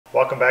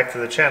Welcome back to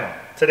the channel.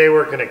 Today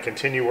we're going to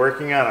continue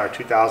working on our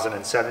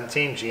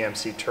 2017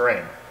 GMC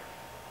Terrain.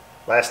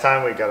 Last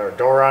time we got our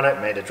door on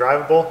it, made it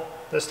drivable.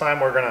 This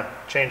time we're going to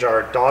change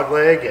our dog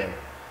leg and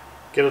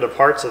get it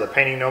apart so the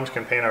painting gnomes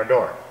can paint our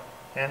door.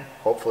 And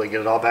hopefully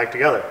get it all back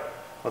together.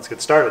 Let's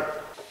get started.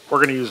 We're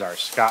going to use our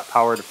Scott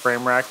powered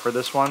frame rack for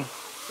this one.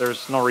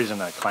 There's no reason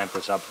to clamp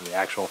this up to the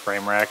actual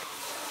frame rack.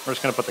 We're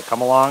just going to put the come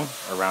along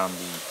around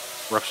the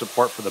roof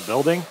support for the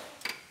building.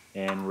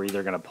 And we're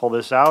either going to pull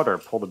this out or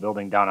pull the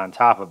building down on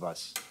top of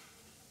us.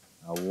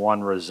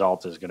 One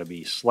result is going to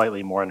be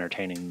slightly more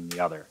entertaining than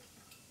the other.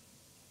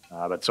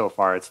 But so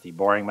far it's the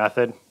boring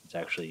method. It's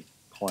actually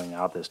pulling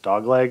out this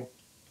dog leg.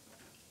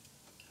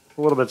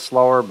 A little bit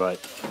slower,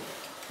 but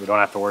we don't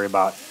have to worry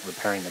about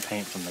repairing the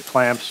paint from the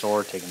clamps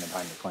or taking the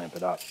time to clamp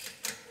it up.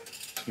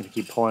 Just going to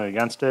keep pulling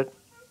against it.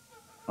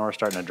 Now we're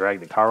starting to drag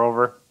the car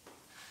over.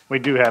 We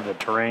do have the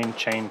Terrain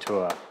chained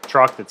to a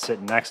truck that's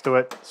sitting next to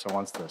it, so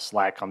once the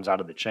slack comes out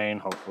of the chain,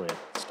 hopefully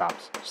it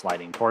stops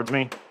sliding towards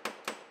me,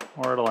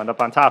 or it'll end up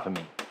on top of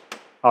me.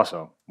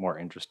 Also, more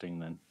interesting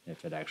than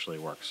if it actually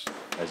works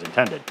as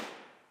intended.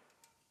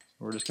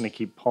 So we're just going to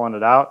keep pulling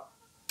it out,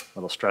 a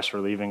little stress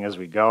relieving as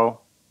we go.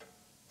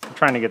 I'm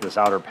trying to get this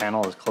outer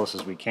panel as close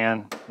as we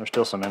can. There's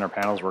still some inner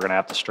panels we're going to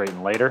have to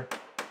straighten later,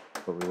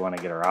 but we want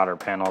to get our outer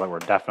panel that we're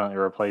definitely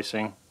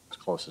replacing as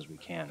close as we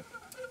can.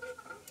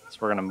 So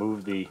we're going to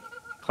move the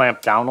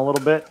clamp down a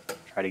little bit,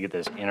 try to get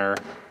this inner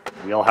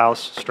wheelhouse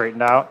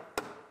straightened out.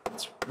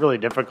 It's really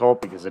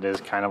difficult because it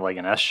is kind of like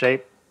an S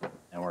shape,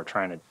 and we're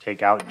trying to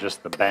take out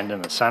just the bend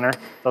in the center. It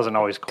doesn't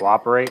always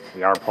cooperate.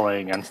 We are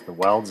pulling against the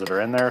welds that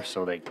are in there,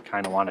 so they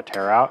kind of want to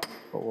tear out,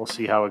 but we'll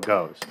see how it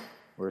goes.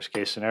 Worst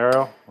case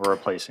scenario, we're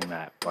replacing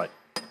that, but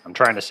I'm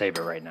trying to save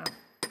it right now.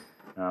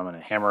 Now I'm going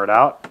to hammer it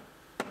out.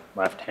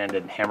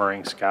 Left-handed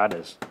hammering Scott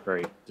is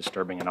very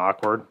disturbing and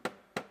awkward.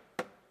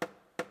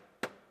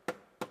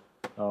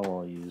 So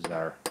we'll use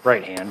our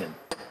right hand and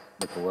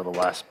look a little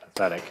less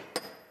pathetic.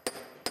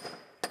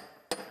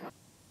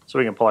 So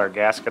we can pull our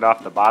gasket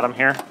off the bottom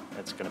here.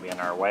 It's going to be in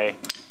our way.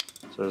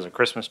 So there's a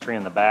Christmas tree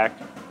in the back.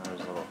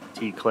 There's little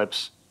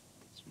T-clips.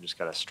 So we just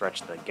got to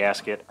stretch the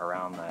gasket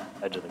around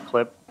the edge of the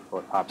clip until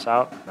it pops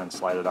out, and then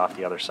slide it off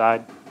the other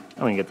side.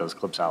 And we can get those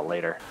clips out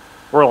later.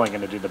 We're only going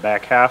to do the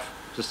back half,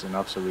 just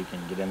enough so we can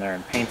get in there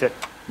and paint it,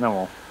 and then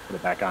we'll put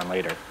it back on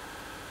later.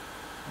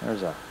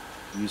 There's a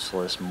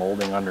useless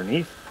molding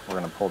underneath. We're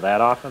going to pull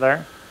that off of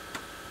there.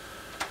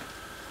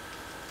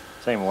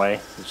 Same way,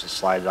 it just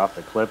slides off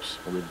the clips.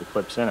 We'll leave the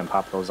clips in and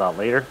pop those out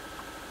later.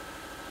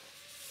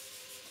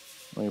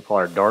 We can pull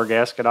our door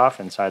gasket off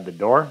inside the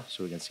door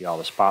so we can see all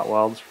the spot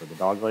welds for the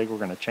dog leg we're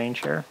going to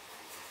change here.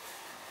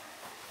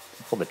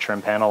 Pull the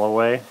trim panel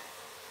away.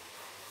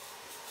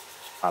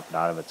 Just pop it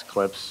out of its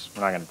clips.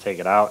 We're not going to take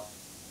it out.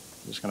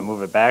 We're just going to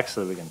move it back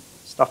so that we can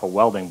stuff a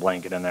welding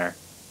blanket in there.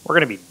 We're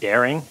going to be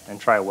daring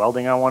and try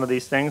welding on one of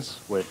these things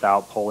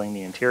without pulling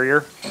the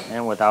interior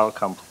and without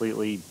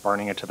completely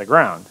burning it to the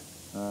ground.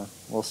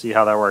 We'll see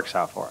how that works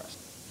out for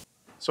us.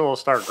 So we'll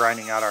start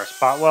grinding out our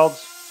spot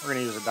welds. We're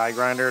going to use a die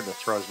grinder to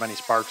throw as many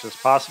sparks as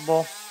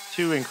possible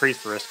to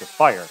increase the risk of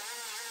fire.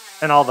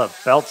 And all the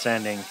belt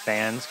sanding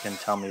fans can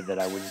tell me that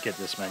I wouldn't get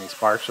this many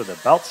sparks with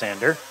a belt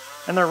sander,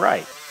 and they're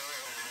right.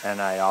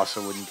 And I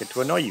also wouldn't get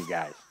to annoy you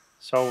guys.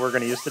 So we're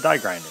going to use the die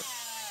grinder.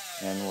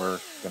 And we're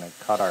going to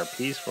cut our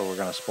piece where we're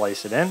going to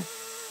splice it in.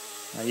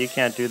 Now you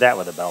can't do that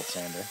with a belt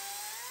sander.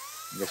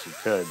 I guess you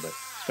could, but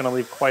it's going to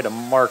leave quite a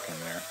mark in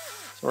there.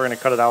 So we're going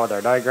to cut it out with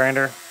our die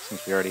grinder,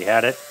 since we already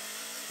had it,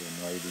 to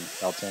annoy the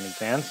belt sanding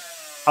fans.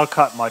 I'll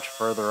cut much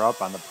further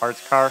up on the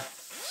parts car,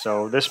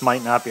 so this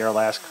might not be our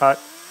last cut.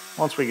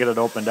 Once we get it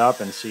opened up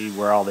and see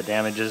where all the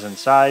damage is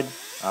inside,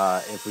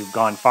 if we've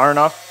gone far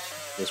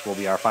enough, this will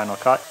be our final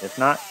cut. If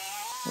not,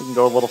 we can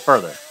go a little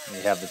further when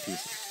we have the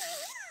pieces.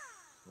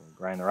 We'll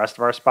grind the rest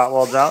of our spot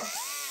welds out,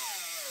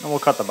 and we'll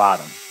cut the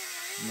bottom.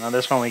 Now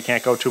this one we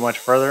can't go too much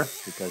further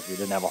because we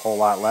didn't have a whole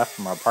lot left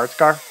from our parts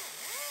car.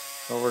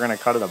 So we're going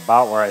to cut it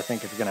about where I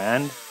think it's going to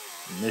end,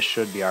 and this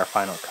should be our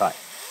final cut.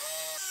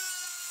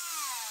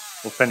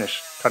 We'll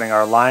finish cutting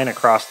our line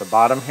across the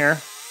bottom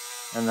here,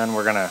 and then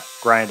we're going to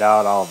grind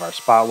out all of our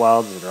spot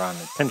welds that are on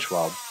the pinch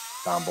weld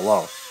down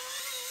below.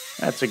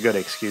 That's a good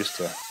excuse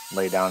to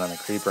lay down on the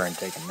creeper and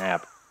take a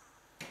nap.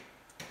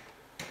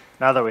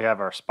 Now that we have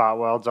our spot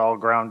welds all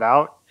ground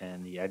out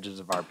and the edges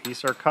of our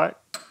piece are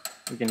cut,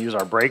 we can use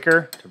our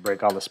breaker to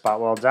break all the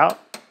spot welds out.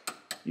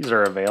 These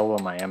are available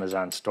in my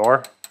Amazon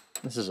store.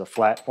 This is a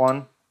flat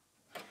one.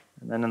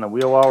 And then in the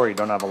wheel well where you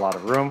don't have a lot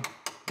of room,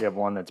 we have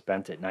one that's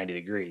bent at 90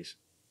 degrees.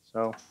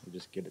 So we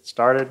just get it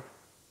started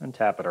and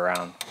tap it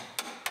around.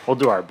 We'll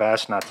do our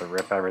best not to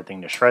rip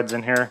everything to shreds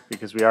in here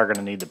because we are going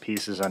to need the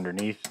pieces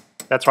underneath.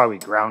 That's why we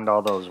ground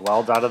all those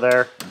welds out of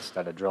there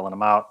instead of drilling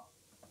them out.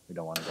 We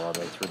don't want to go all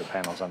the way through the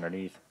panels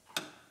underneath.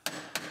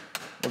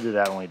 We'll do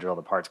that when we drill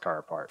the parts car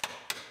apart.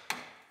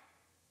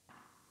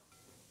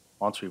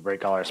 Once we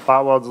break all our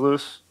spot welds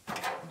loose,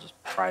 we'll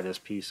just pry this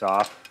piece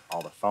off,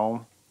 all the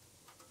foam,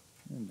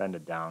 and bend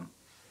it down.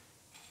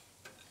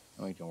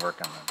 And we can work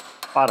on the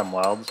bottom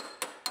welds.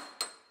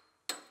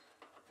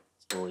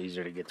 a little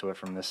easier to get to it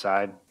from this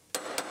side.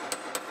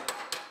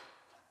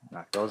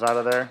 Knock those out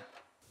of there.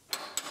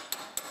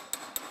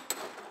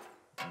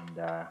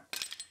 And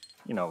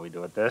you know what we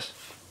do with this.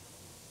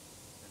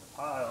 In a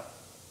pile.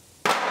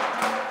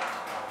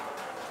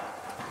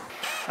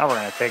 Now we're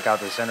going to take out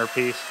this inner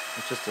piece.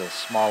 It's just a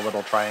small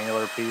little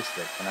triangular piece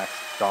that connects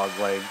dog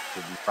leg to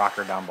the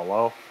rocker down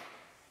below.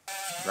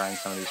 Grind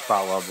some of these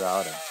spot welds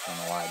out. I don't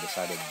know why I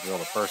decided to drill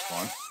the first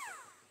one.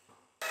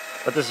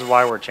 But this is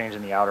why we're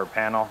changing the outer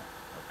panel.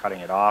 We're cutting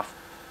it off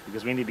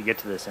because we need to get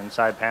to this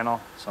inside panel.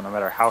 So no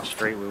matter how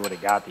straight we would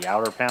have got the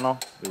outer panel,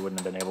 we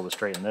wouldn't have been able to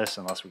straighten this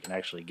unless we can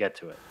actually get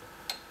to it.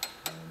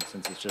 And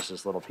since it's just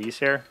this little piece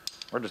here,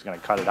 we're just going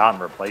to cut it out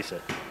and replace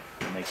it.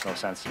 It makes no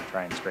sense to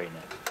try and straighten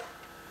it.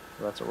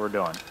 So that's what we're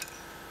doing.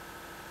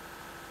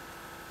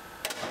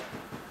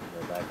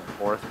 Go back and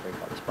forth, break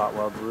all the spot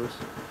welds loose.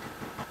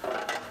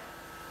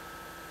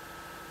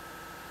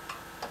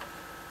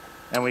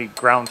 And we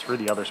ground through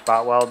the other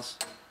spot welds,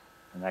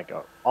 and that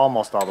go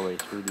almost all the way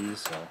through these,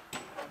 so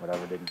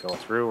whatever didn't go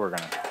through, we're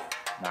going to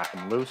knock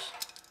them loose.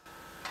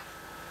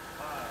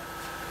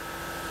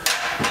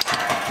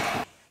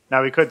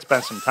 Now we could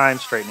spend some time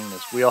straightening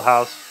this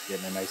wheelhouse,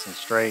 getting it nice and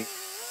straight,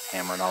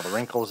 hammering all the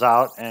wrinkles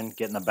out, and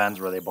getting the bends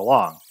where they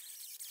belong.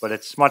 But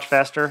it's much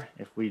faster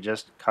if we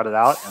just cut it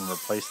out and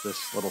replace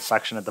this little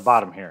section at the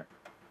bottom here.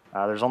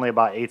 There's only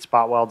about 8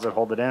 spot welds that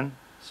hold it in,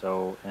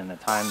 so in the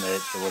time that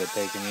it would have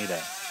taken me to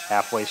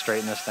halfway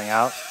straighten this thing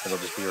out, it'll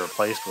just be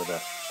replaced with a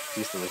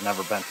piece that was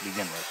never bent to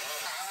begin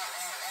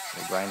with.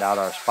 We'll grind out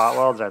our spot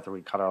welds after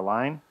we cut our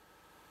line.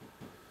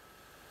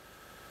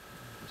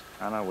 Just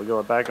kind of wiggle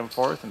it back and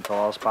forth until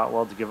all spot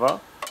welds give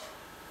up.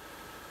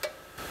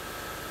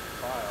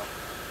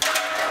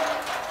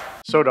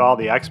 So to all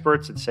the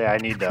experts that say I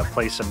need to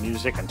play some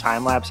music and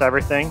time-lapse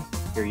everything,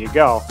 here you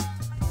go.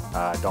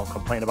 Don't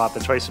complain about the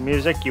choice of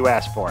music, you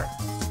asked for it.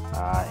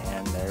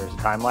 And there's a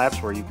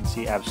time-lapse where you can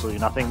see absolutely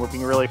nothing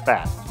moving really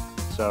fast.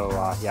 So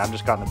yeah, I'm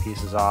just cutting the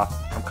pieces off.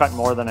 I'm cutting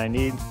more than I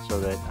need so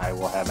that I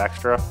will have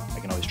extra. I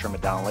can always trim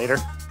it down later.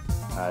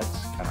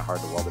 It's kind of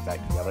hard to weld it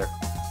back together.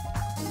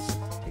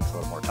 It takes a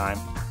little more time.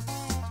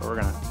 So we're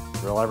going to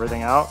drill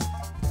everything out,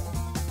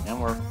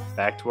 and we're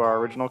back to our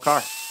original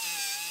car.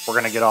 We're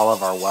going to get all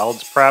of our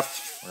welds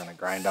prepped. We're going to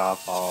grind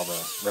off all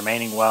the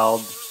remaining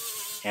weld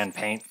and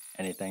paint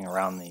anything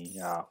around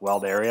the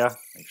weld area.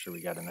 Make sure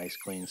we got a nice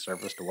clean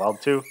surface to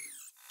weld to.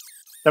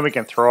 Then we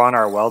can throw on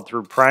our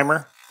weld-through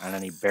primer on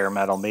any bare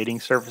metal mating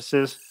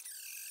surfaces,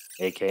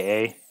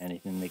 aka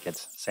anything that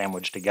gets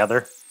sandwiched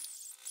together.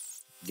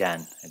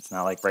 Again, it's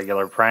not like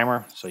regular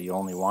primer, so you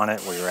only want it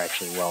where you're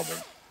actually welding.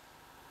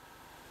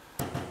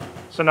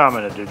 So now I'm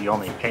going to do the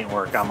only paint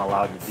work I'm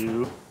allowed to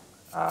do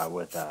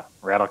with a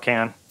rattle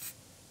can.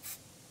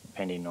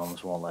 Painting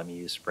gnomes won't let me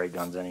use spray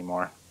guns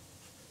anymore.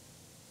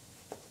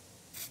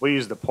 We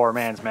use the Poor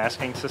Man's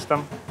Masking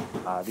System.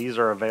 These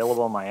are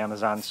available in my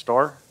Amazon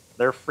store.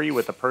 They're free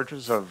with the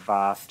purchase of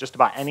just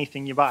about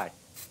anything you buy.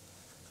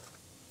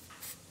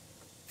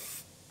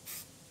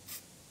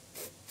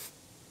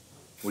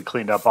 We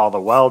cleaned up all the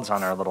welds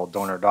on our little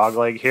donor dog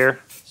leg here.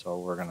 So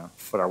we're going to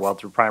put our weld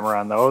through primer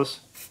on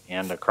those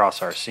and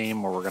across our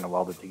seam where we're going to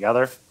weld it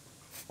together.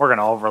 We're going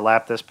to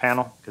overlap this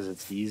panel because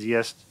it's the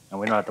easiest, and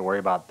we don't have to worry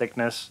about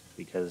thickness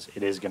because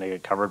it is going to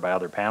get covered by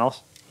other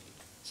panels.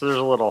 So there's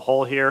a little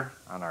hole here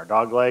on our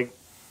dog leg,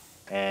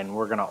 and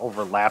we're going to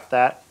overlap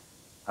that.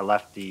 I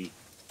left the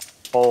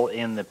hole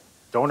in the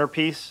donor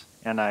piece,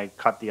 and I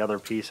cut the other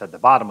piece at the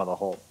bottom of the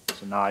hole.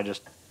 So now I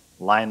just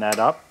line that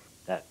up.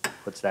 That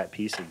puts that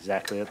piece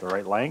exactly at the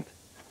right length,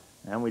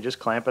 and we just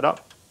clamp it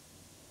up.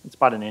 It's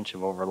about an inch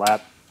of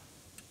overlap.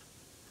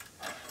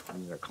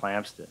 These are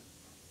clamps to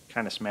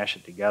kind of smash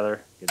it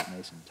together, get it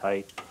nice and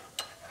tight.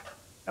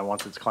 And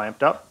once it's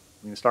clamped up,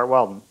 we can start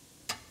welding.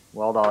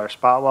 Weld all our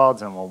spot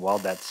welds, and we'll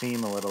weld that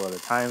seam a little at a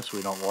time so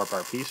we don't warp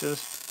our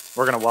pieces.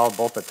 We're going to weld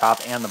both the top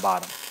and the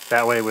bottom.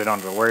 That way we don't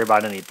have to worry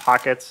about any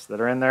pockets that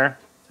are in there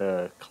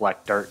to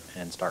collect dirt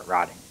and start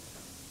rotting.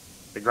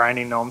 The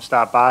grinding gnome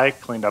stopped by,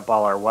 cleaned up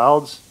all our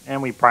welds,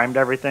 and we primed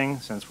everything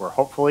since we're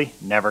hopefully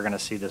never going to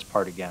see this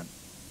part again.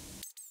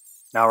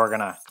 Now we're going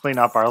to clean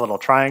up our little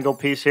triangle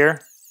piece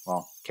here.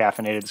 Well,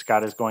 caffeinated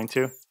Scott is going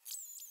to.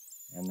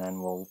 And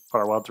then we'll put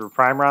our weld through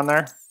primer on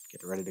there,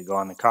 get it ready to go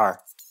on the car.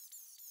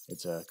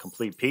 It's a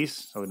complete piece,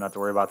 so we don't have to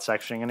worry about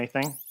sectioning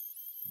anything.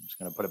 I'm just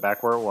going to put it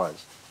back where it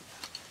was.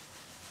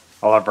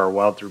 All of our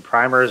weld through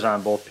primers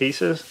on both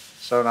pieces,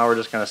 so now we're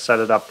just going to set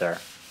it up there.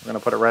 We're going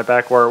to put it right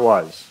back where it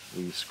was.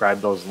 We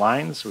scribed those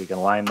lines so we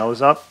can line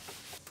those up,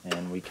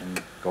 and we can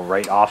go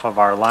right off of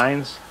our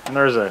lines. And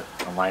there's an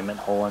alignment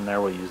hole in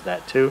there, we'll use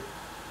that too.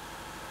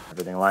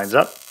 Everything lines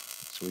up,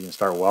 so we can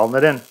start welding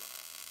it in. I'm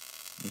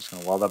just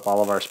going to weld up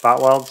all of our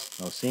spot welds,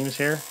 no seams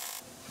here,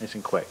 nice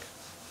and quick.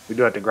 We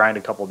do have to grind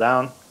a couple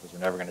down because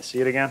we're never going to see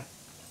it again.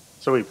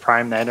 So we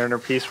prime that inner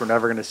piece we're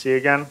never going to see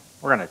again.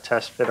 We're going to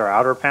test fit our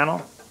outer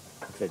panel.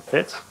 If it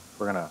fits,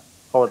 we're going to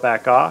pull it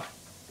back off,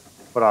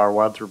 put our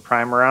weld through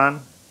primer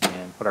on,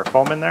 and put our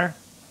foam in there,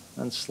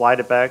 then slide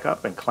it back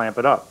up and clamp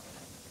it up.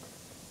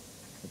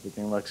 If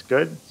Everything looks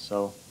good,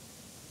 so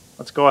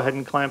let's go ahead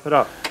and clamp it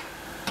up.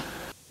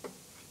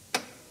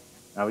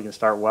 Now we can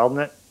start welding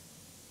it.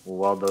 We'll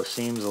weld those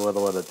seams a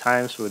little at a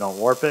time so we don't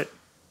warp it.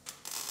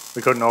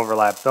 We couldn't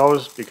overlap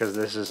those because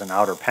this is an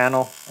outer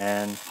panel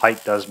and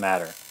height does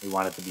matter. We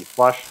want it to be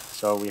flush,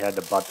 so we had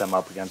to butt them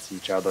up against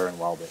each other and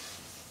weld it.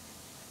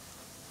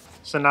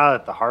 So now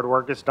that the hard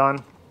work is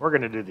done, we're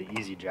going to do the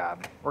easy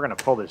job. We're going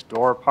to pull this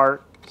door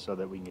apart so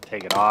that we can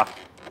take it off.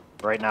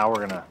 Right now we're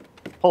going to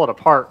pull it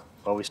apart,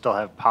 but we still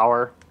have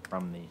power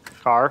from the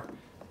car.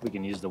 We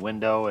can use the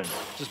window and it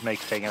just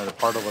makes taking it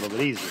apart a little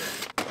bit easier.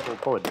 We'll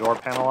pull the door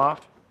panel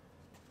off.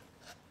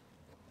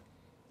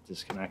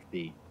 Disconnect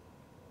the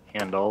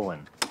handle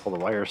and pull the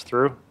wires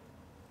through.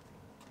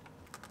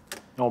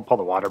 And we'll pull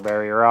the water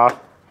barrier off.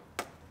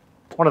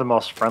 One of the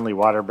most friendly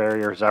water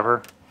barriers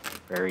ever.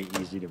 Very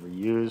easy to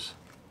reuse.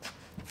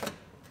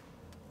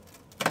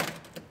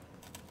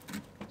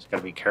 Just got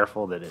to be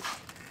careful that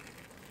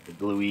the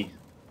gluey,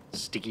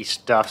 sticky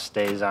stuff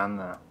stays on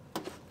the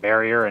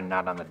barrier and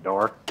not on the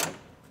door.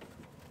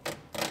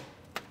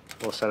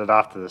 We'll set it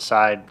off to the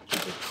side,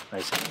 keep it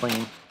nice and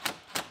clean.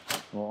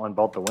 We'll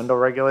unbolt the window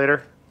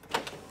regulator.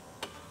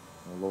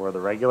 We'll lower the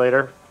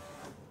regulator.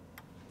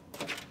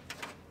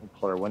 We'll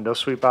pull our window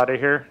sweep out of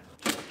here.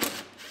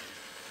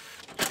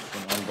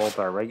 And unbolt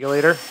our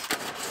regulator.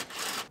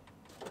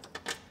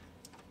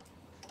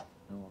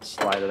 And we'll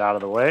slide it out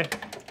of the way.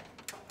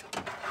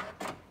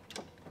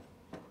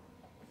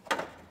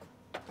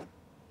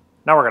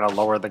 Now we're going to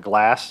lower the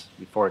glass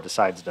before it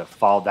decides to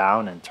fall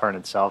down and turn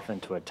itself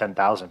into a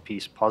 10,000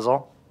 piece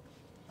puzzle.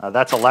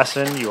 That's a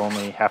lesson you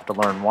only have to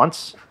learn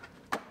once,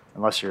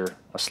 unless you're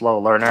a slow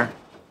learner.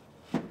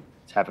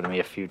 It's happened to me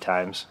a few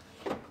times.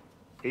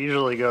 It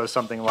usually goes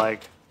something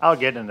like, I'll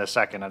get in a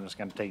second, I'm just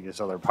going to take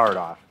this other part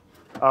off.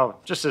 Oh,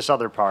 just this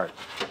other part.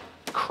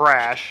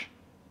 Crash.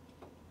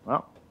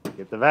 Well,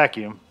 get the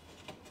vacuum.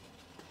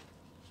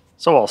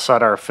 So we'll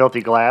set our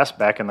filthy glass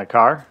back in the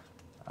car.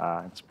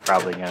 It's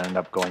probably going to end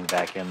up going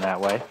back in that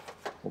way.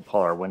 We'll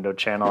pull our window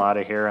channel out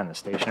of here on the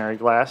stationary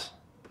glass.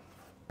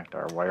 Connect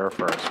our wire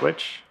for our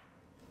switch.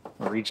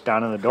 We'll reach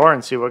down in the door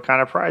and see what kind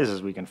of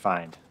prizes we can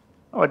find.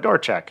 Oh, a door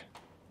check.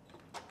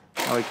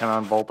 Now we can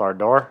unbolt our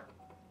door.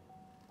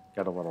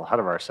 Got a little ahead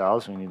of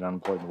ourselves. We need to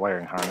unplug the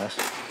wiring harness.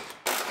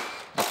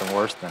 Nothing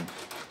worse than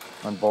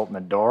unbolting the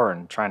door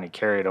and trying to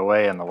carry it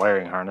away and the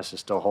wiring harness is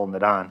still holding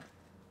it on.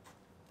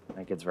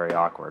 That gets very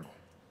awkward.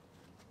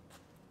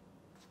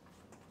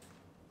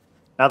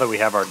 Now that we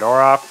have our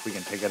door off, we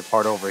can take it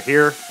apart over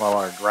here while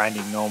our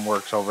grinding gnome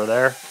works over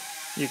there.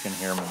 You can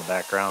hear him in the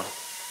background.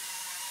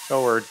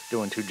 So we're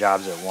doing two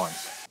jobs at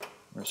once. We're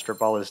going to strip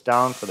all this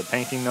down for the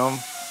painting gnome,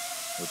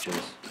 which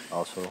is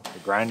also the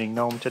grinding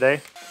gnome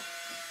today.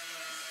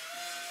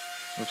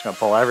 We're just going to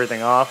pull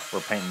everything off.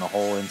 We're painting the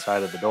whole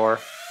inside of the door.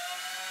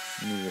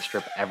 We need to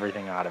strip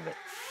everything out of it,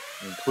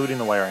 including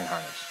the wiring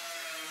harness,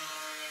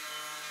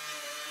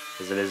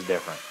 because it is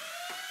different.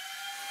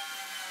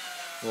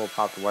 We'll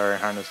pop the wiring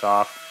harness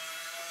off.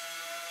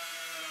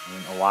 I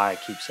don't know why I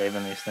keep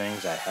saving these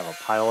things. I have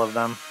a pile of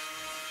them,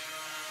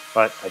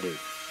 but I do.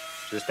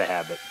 Just a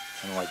habit.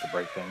 I don't like to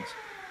break things.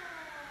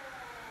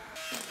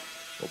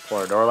 We'll pull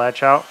our door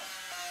latch out,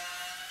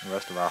 the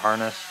rest of our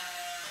harness,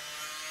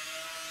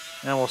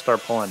 and we'll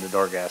start pulling the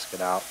door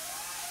gasket out.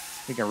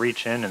 You can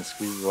reach in and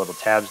squeeze the little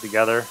tabs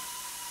together.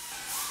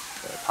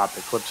 Pop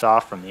the clips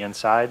off from the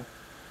inside.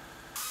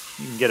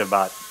 You can get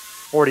about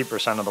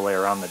 40% of the way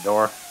around the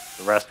door.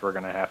 The rest we're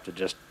going to have to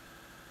just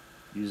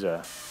use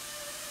a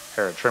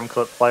pair of trim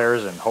clip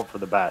pliers and hope for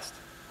the best.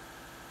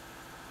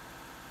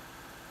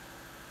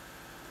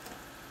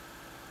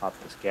 Pop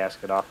this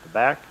gasket off the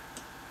back.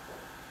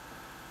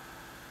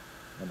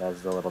 It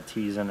has the little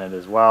T's in it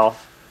as well.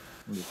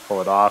 You just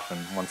pull it off, and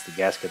once the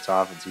gasket's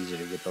off, it's easy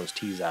to get those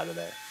T's out of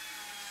there.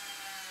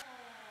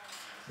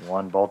 We'll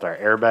unbolt our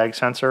airbag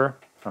sensor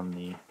from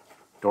the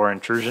door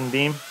intrusion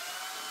beam.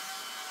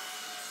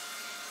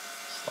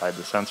 Slide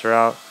the sensor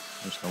out.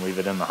 I'm just going to leave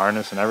it in the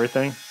harness and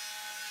everything.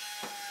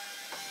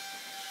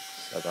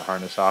 Set the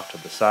harness off to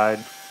the side.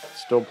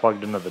 Still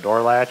plugged into the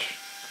door latch.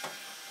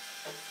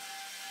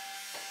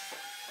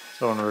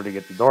 So in order to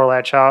get the door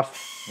latch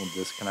off, we'll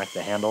disconnect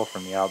the handle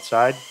from the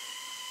outside.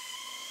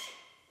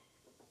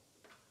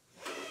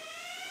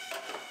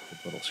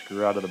 Get the little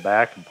screw out of the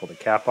back and pull the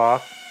cap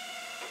off.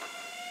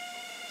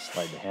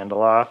 Slide the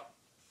handle off.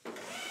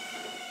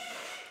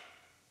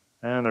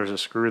 And there's a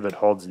screw that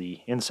holds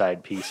the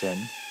inside piece in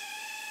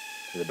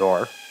to the door.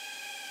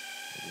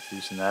 We'll just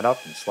loosen that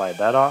up and slide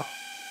that off.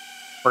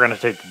 We're going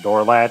to take the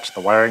door latch,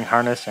 the wiring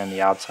harness, and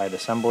the outside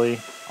assembly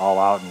all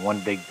out in one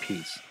big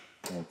piece.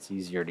 And it's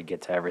easier to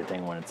get to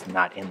everything when it's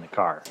not in the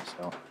car.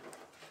 So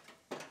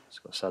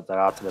just go set that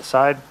off to the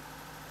side.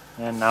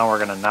 And now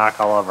we're going to knock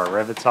all of our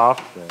rivets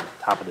off the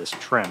top of this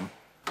trim.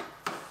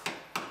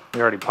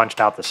 We already punched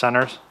out the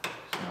centers,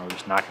 so now we're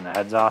just knocking the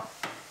heads off.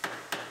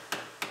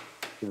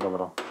 Give it a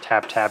little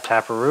tap, tap,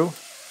 taparoo.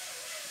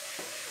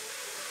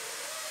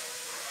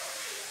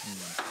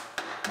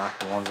 Knock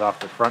the ones off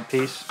the front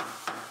piece.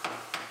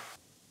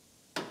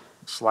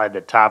 slide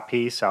the top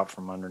piece out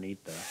from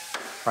underneath the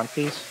front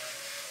piece.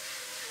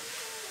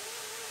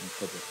 And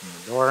put this in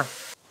the door.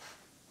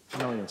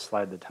 And then we can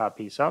slide the top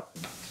piece up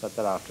and set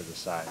that off to the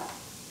side.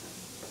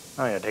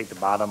 Now you gotta take the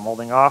bottom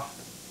molding off.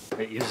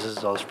 It uses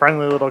those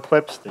friendly little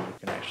clips that you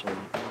can actually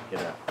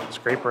get a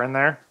scraper in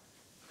there.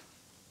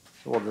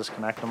 So we'll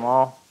disconnect them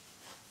all.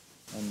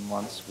 And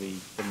once we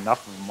get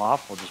enough of them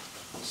off, we'll just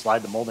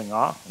slide the molding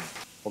off and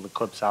pull the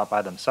clips out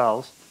by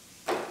themselves.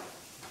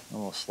 And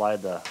we'll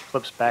slide the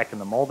clips back in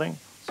the molding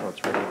so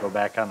it's ready to go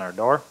back on our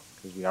door,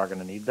 because we are going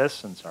to need this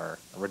since our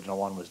original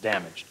one was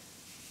damaged.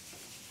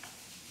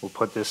 We'll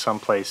put this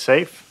someplace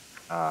safe,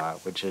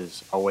 which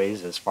is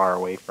always as far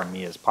away from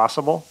me as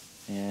possible,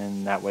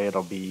 and that way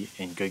it'll be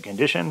in good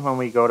condition when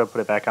we go to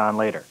put it back on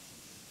later.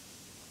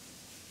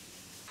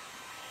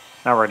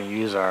 Now we're going to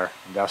use our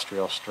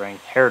industrial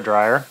strength hair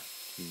dryer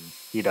to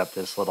heat up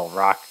this little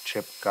rock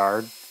chip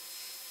guard.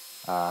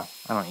 I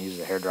don't use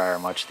the hair dryer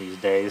much these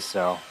days,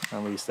 so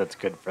at least that's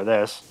good for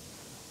this.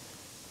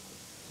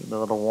 Keep it a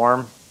little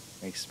warm,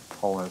 makes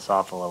pulling this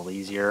off a little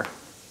easier,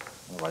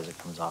 otherwise it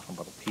comes off in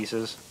little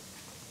pieces.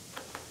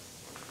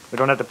 We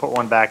don't have to put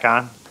one back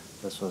on.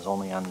 This was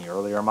only on the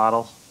earlier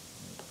models.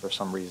 For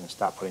some reason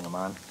stopped putting them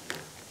on.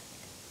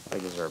 I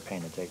guess they're a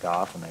pain to take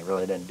off and they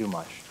really didn't do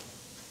much.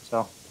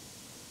 So,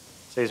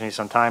 saves me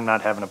some time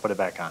not having to put it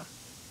back on.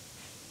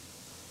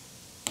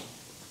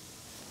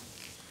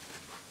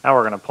 Now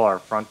we're going to pull our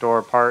front door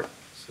apart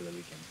so that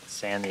we can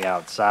sand the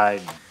outside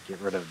and get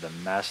rid of the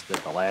mess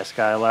that the last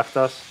guy left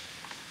us.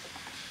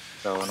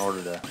 So in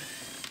order to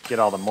get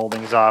all the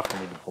moldings off, we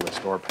need to pull this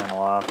door panel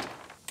off.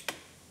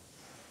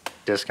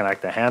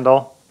 Disconnect the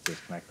handle,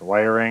 disconnect the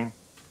wiring,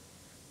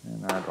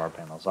 and our door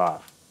panel's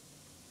off.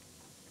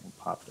 We'll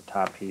pop the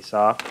top piece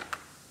off.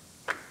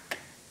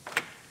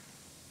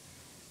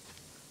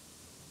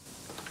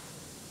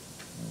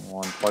 And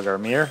we'll unplug our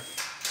mirror,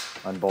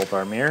 unbolt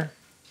our mirror,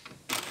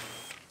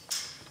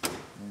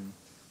 and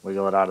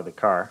wiggle it out of the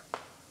car.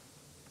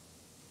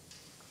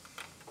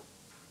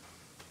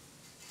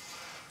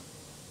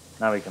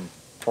 Now we can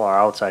pull our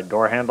outside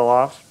door handle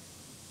off,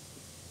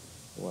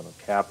 the little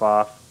cap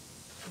off,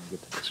 and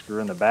get to the screw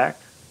in the back.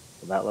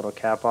 Pull that little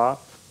cap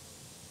off.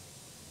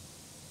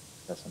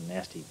 Got some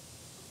nasty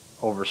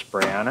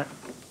overspray on it.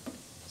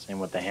 Same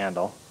with the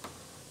handle.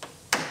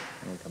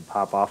 And we can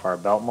pop off our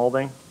belt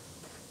molding.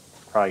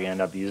 Probably gonna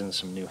end up using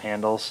some new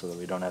handles so that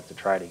we don't have to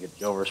try to get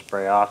the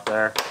overspray off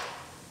there.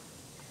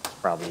 It's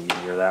probably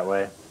easier that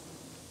way.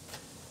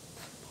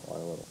 Pull our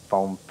little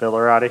foam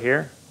filler out of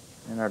here.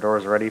 And our door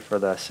is ready for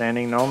the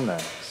sanding gnome to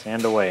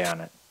sand away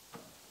on it.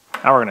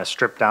 Now we're going to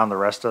strip down the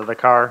rest of the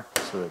car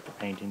so that the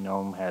painting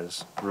gnome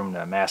has room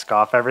to mask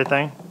off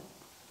everything.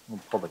 We'll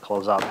pull the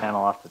closeout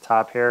panel off the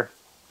top here.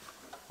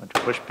 A bunch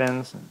of push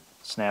pins and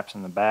snaps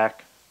in the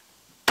back.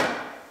 And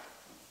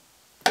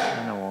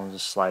then we'll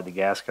just slide the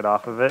gasket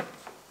off of it.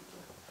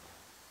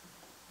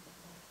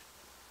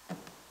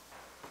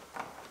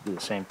 Do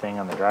the same thing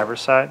on the driver's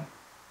side.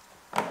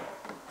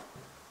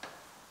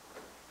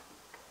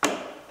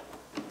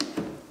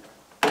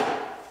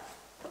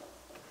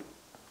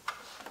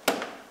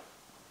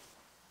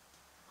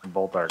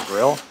 Bolt our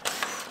grill,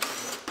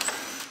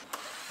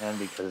 and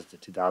because it's a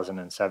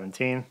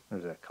 2017,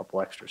 there's a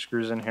couple extra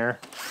screws in here.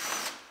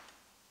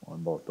 We'll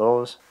unbolt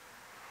those,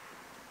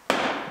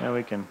 and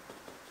we can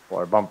pull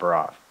our bumper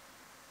off.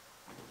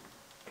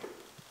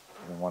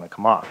 Doesn't want to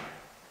come off.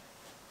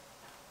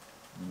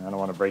 And I don't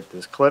want to break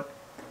this clip,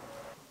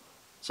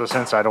 so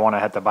since I don't want to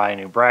have to buy a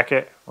new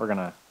bracket, we're going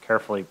to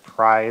carefully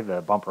pry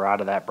the bumper out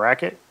of that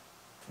bracket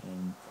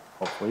and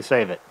hopefully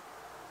save it.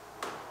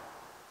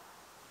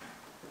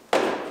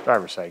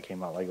 Driver's side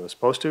came out like it was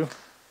supposed to.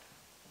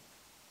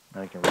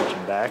 Now you can reach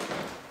them back and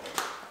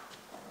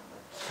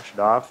push it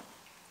off.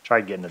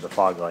 Tried getting to the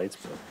fog lights,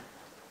 but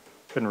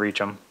couldn't reach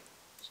them.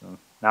 So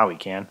now we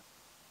can.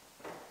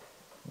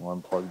 We'll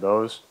unplug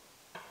those.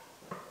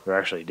 They're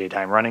actually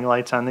daytime running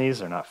lights on these.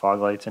 They're not fog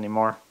lights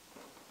anymore.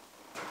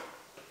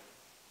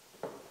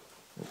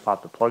 We'll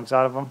pop the plugs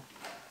out of them.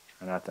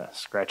 Try not to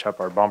scratch up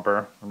our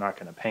bumper. We're not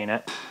going to paint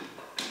it.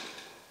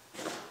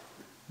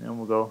 And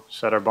we'll go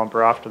set our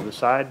bumper off to the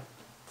side.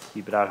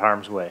 Keep it out of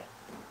harm's way.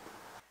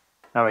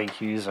 Now we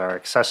can use our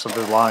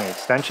excessively long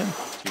extension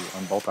to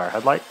unbolt our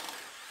headlight.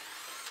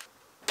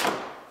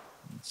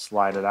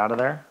 Slide it out of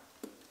there.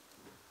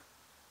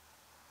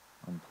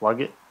 Unplug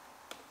it.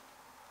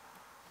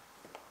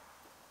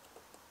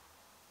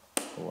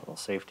 Pull a little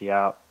safety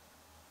out.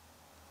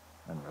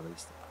 And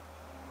release the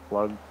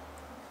plug.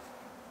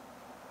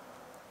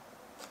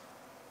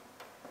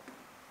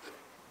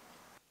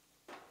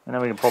 And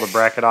then we can pull the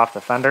bracket off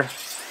the fender.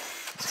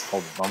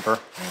 Pull the bumper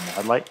and the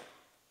headlight.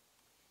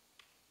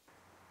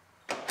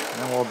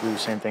 And we'll do the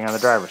same thing on the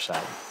driver's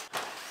side.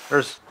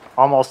 There's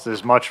almost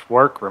as much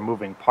work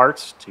removing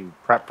parts to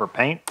prep for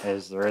paint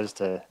as there is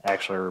to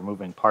actually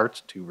removing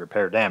parts to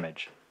repair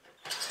damage.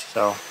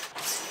 So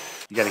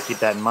you got to keep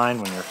that in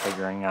mind when you're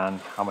figuring on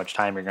how much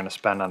time you're going to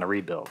spend on a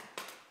rebuild.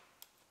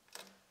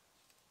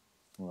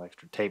 A little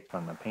extra tape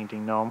on the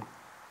painting gnome.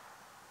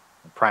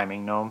 the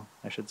priming gnome,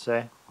 I should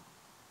say.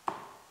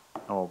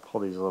 And we'll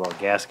pull these little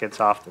gaskets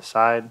off the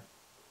side.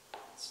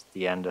 It's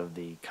the end of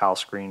the cowl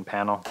screen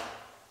panel.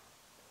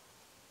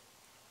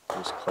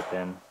 Just clip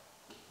in.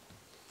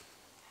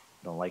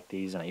 Don't like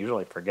these, and I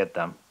usually forget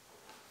them.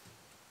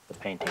 The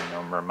painting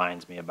gnome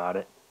reminds me about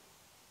it.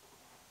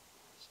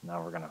 So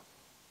now we're going to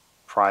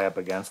pry up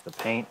against the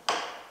paint.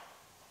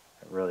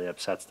 It really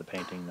upsets the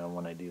painting gnome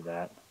when I do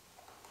that.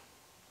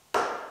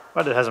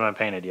 But it hasn't been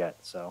painted yet,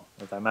 so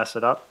if I mess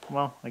it up,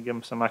 well, I give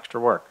him some extra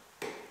work.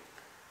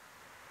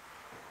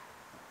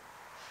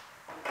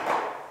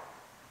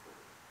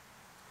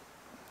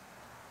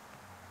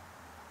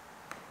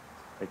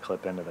 They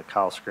clip into the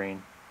cowl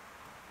screen.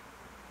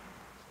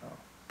 So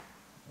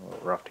a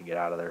little rough to get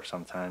out of there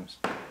sometimes.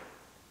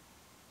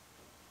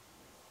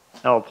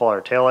 Now we'll pull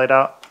our taillight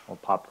out. We'll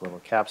pop the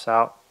little caps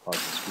out, plug the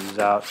screws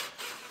out,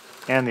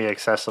 and the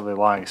excessively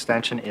long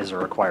extension is a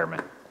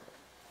requirement.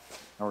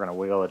 Now we're going to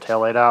wiggle the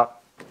taillight out.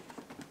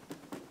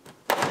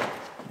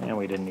 And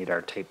we didn't need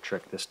our tape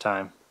trick this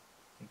time.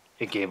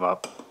 It gave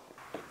up.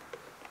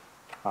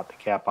 Pop the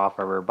cap off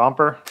our rear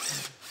bumper.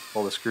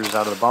 Pull the screws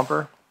out of the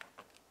bumper.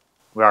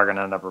 We are going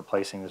to end up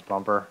replacing this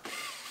bumper.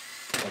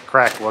 The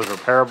crack was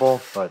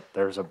repairable, but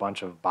there's a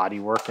bunch of body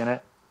work in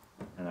it.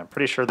 And I'm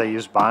pretty sure they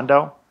used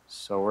Bondo,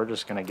 so we're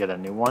just going to get a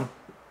new one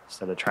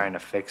instead of trying to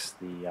fix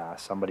the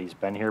somebody's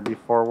been here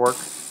before work.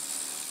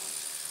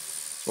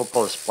 So we'll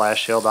pull the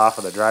splash shield off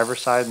of the driver's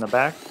side in the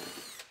back.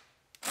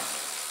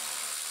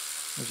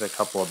 There's a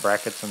couple of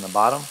brackets in the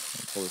bottom.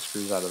 We'll pull the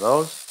screws out of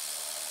those.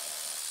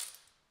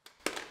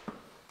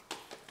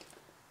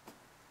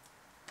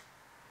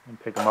 And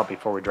pick them up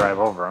before we drive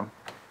over them.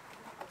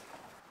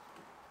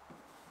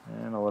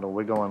 And a little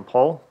wiggle and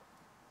pull.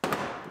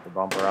 Get the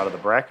bumper out of the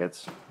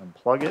brackets,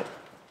 unplug it,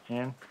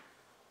 and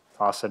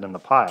toss it in the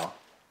pile.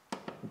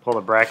 We pull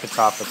the brackets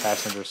off the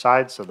passenger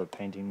side so the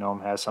painting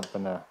gnome has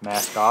something to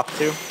mask off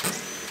to.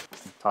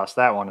 Toss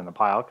that one in the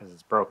pile because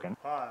it's broken.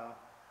 Now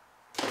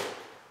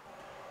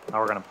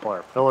we're going to pull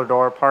our filler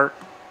door apart.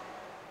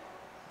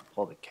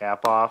 Pull the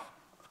cap off,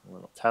 a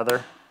little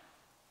tether.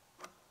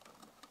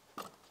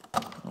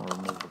 We'll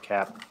remove the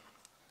cap.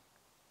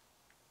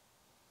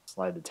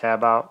 Slide the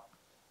tab out.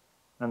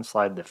 Then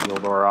slide the fuel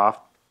door off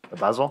the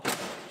bezel.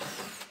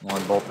 We'll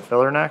unbolt the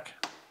filler neck.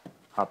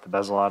 Pop the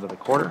bezel out of the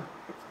quarter.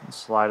 And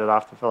slide it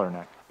off the filler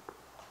neck.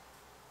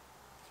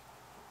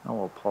 Now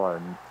we'll pull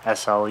our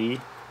SLE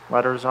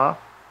letters off.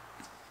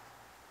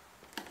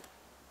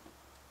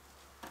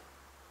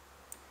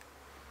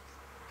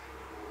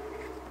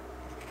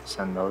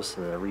 Send those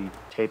to the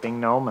retaping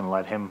gnome and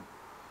let him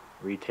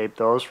retape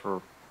those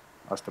for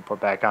us to put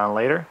back on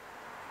later.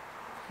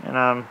 And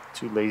I'm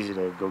too lazy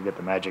to go get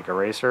the magic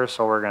eraser,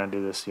 so we're going to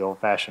do this the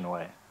old-fashioned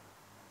way.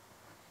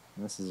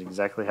 And this is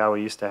exactly how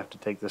we used to have to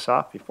take this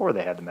off before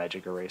they had the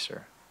magic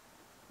eraser.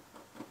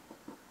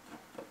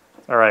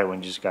 It's alright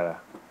when you just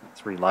got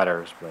 3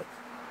 letters, but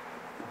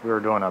if we were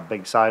doing a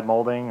big side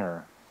molding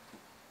or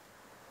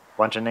a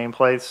bunch of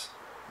nameplates,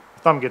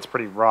 the thumb gets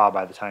pretty raw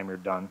by the time you're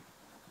done.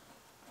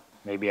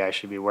 Maybe I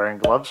should be wearing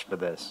gloves for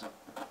this.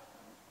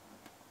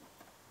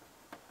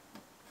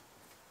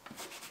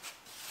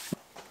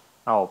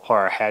 I'll pull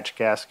our hatch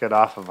gasket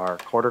off of our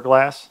quarter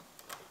glass.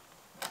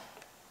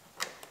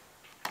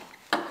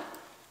 So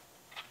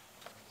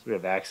we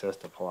have access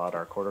to pull out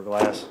our quarter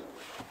glass.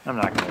 I'm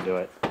not going to do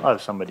it. I'll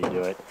have somebody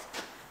do it.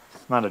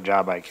 It's not a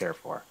job I care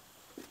for.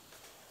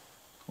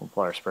 We'll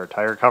pull our spare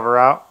tire cover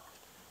out.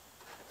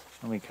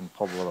 And we can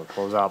pull the little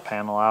closeout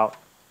panel out.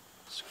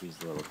 Squeeze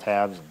the little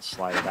tabs and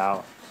slide it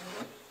out.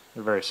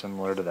 They're very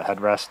similar to the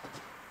headrest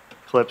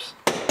clips.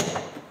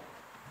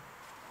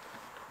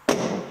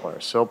 We'll pull our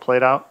sill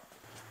plate out.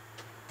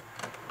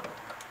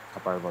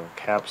 Pop our little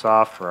caps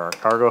off for our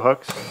cargo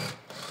hooks.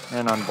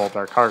 And unbolt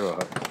our cargo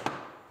hook.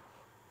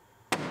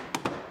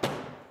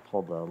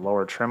 Pull the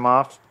lower trim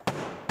off.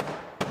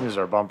 Use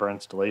our bumper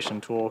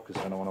installation tool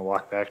because I don't want to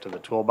walk back to the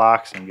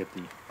toolbox and get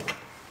the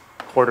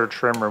quarter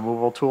trim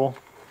removal tool.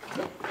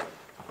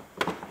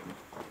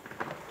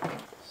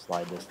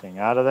 Slide this thing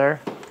out of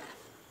there.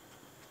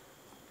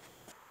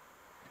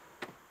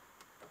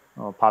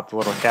 I'll pop the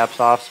little caps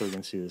off so we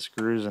can see the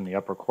screws in the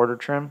upper quarter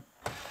trim.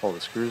 Pull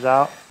the screws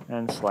out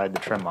and slide the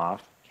trim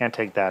off. Can't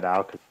take that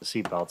out because the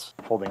seat belt's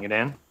holding it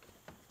in.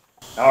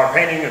 Now our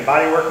painting and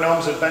bodywork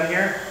gnomes have been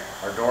here.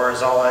 Our door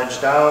is all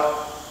edged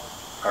out.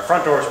 Our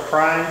front door is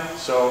primed,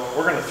 so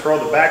we're going to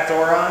throw the back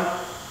door on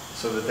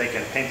so that they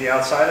can paint the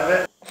outside of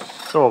it.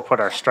 So we'll put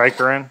our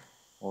striker in.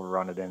 We'll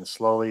run it in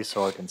slowly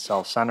so it can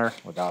self-center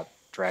without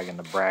dragging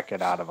the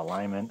bracket out of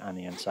alignment on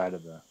the inside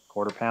of the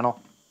quarter panel.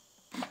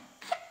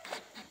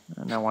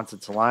 And then once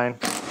it's aligned,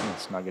 we'll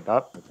snug it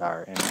up with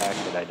our impact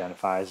that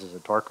identifies as a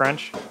torque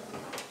wrench.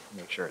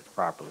 Make sure it's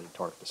properly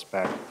torqued to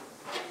spec.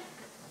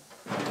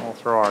 We'll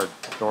throw our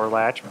door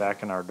latch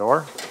back in our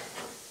door.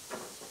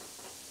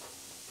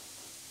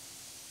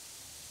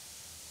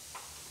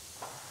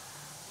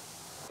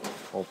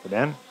 Bolt it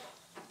in.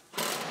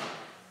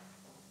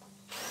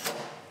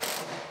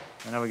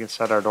 And then we can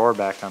set our door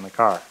back on the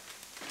car.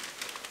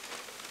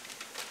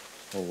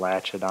 We'll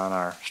latch it on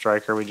our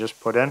striker we just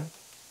put in.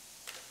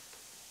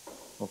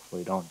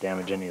 Hopefully don't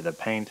damage any of the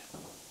paint.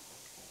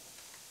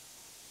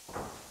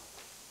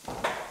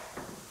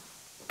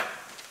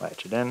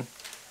 Latch it in, and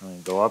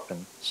then go up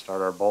and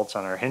start our bolts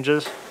on our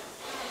hinges.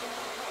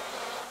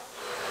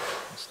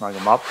 Snug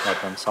them up,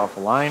 let them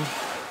self-align,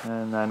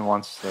 and then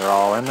once they're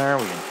all in there,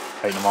 we can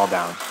tighten them all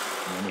down.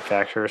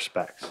 Manufacturer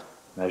specs,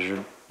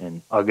 measured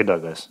in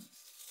ugga-duggas.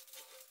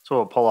 So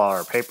we'll pull all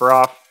our paper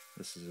off.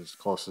 This is as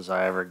close as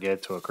I ever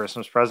get to a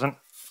Christmas present,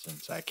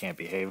 since I can't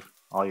behave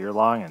all year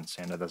long and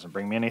Santa doesn't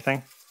bring me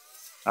anything.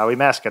 We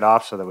mask it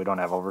off so that we don't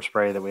have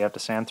overspray that we have to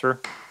sand through.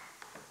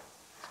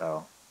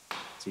 So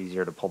it's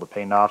easier to pull the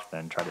paint off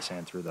than try to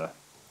sand through the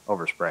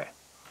overspray.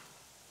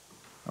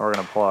 Now we're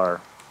going to pull our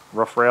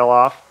roof rail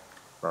off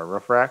for our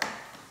roof rack.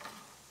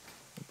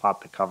 We'll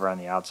pop the cover on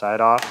the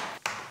outside off.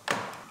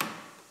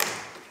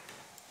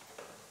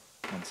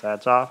 Once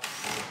that's off,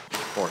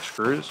 4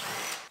 screws,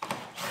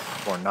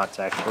 4 nuts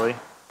actually,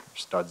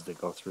 studs that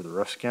go through the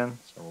roof skin,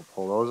 so we'll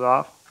pull those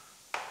off.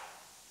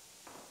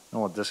 Then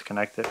we'll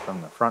disconnect it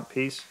from the front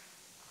piece,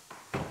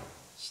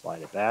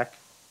 slide it back,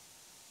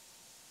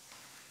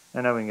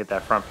 and then we can get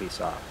that front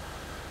piece off.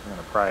 We're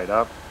going to pry it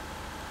up.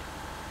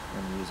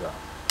 We're going to use a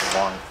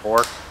long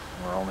fork,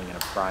 and we're only going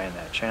to pry in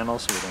that channel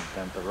so we don't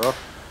dent the roof,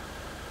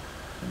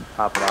 and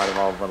pop it out of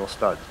all the little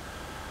studs.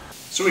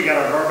 So we got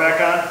our door back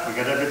on, we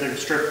got everything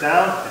stripped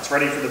down, it's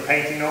ready for the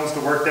painting gnomes to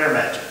work their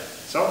magic.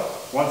 So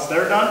once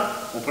they're done,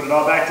 we'll put it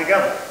all back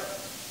together.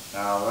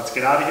 Now let's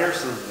get out of here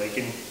so that they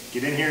can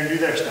get in here and do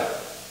their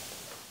stuff.